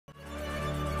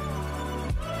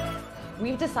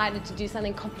we've decided to do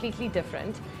something completely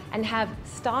different and have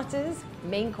starters,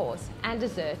 main course, and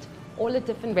dessert all at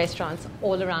different restaurants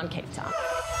all around Cape Town.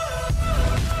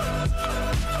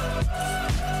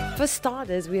 For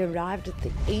starters, we arrived at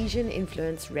the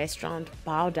Asian-influenced restaurant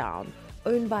Bow Down,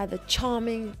 owned by the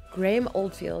charming Graham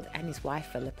Oldfield and his wife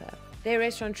Philippa. Their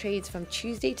restaurant trades from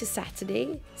Tuesday to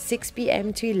Saturday, 6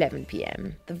 p.m. to 11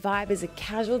 p.m. The vibe is a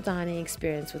casual dining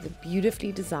experience with a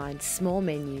beautifully designed small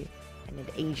menu and an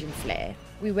Asian flair.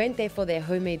 We went there for their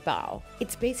homemade bao.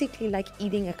 It's basically like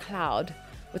eating a cloud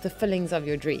with the fillings of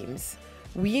your dreams.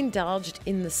 We indulged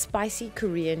in the spicy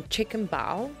Korean chicken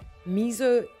bao,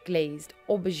 miso glazed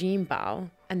aubergine bao,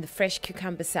 and the fresh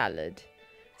cucumber salad.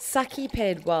 Sake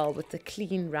paired well with the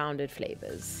clean, rounded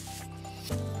flavors.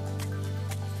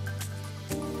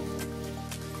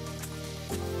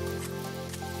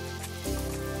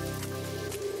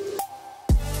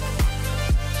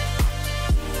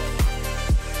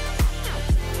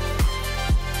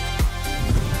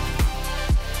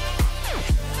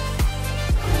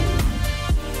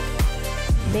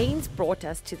 Mains brought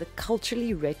us to the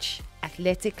culturally rich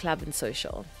Athletic Club and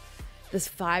Social. This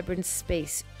vibrant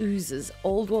space oozes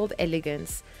old world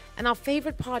elegance, and our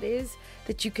favorite part is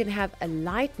that you can have a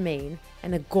light main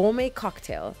and a gourmet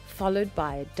cocktail followed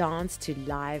by a dance to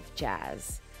live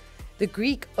jazz. The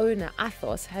Greek owner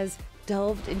Athos has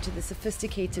delved into the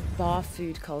sophisticated bar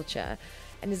food culture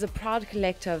and is a proud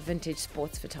collector of vintage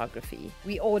sports photography.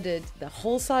 We ordered the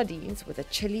whole sardines with a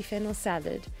chili fennel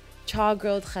salad,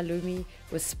 char-grilled halloumi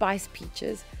with spiced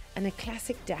peaches, and a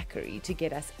classic daiquiri to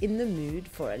get us in the mood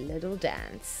for a little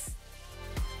dance.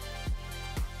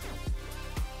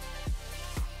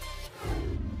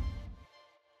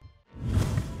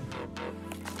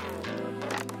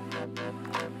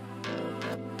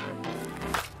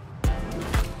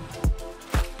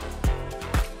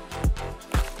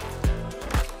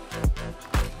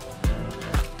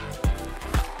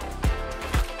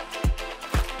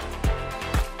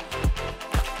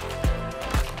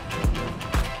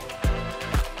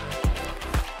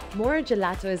 Mora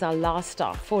Gelato is our last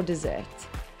stop for dessert.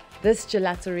 This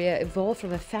gelateria evolved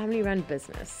from a family-run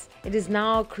business. It is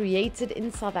now created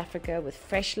in South Africa with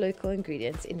fresh local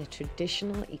ingredients in a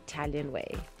traditional Italian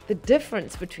way. The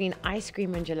difference between ice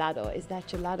cream and gelato is that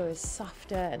gelato is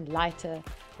softer and lighter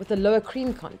with a lower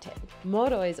cream content.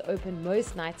 Moro is open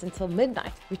most nights until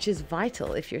midnight, which is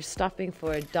vital if you're stopping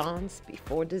for a dance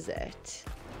before dessert.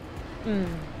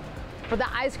 With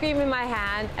the ice cream in my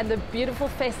hand and the beautiful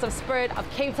festive spirit of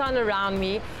Cape Town around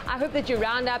me, I hope that you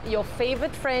round up your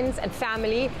favorite friends and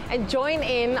family and join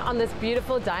in on this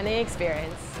beautiful dining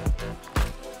experience.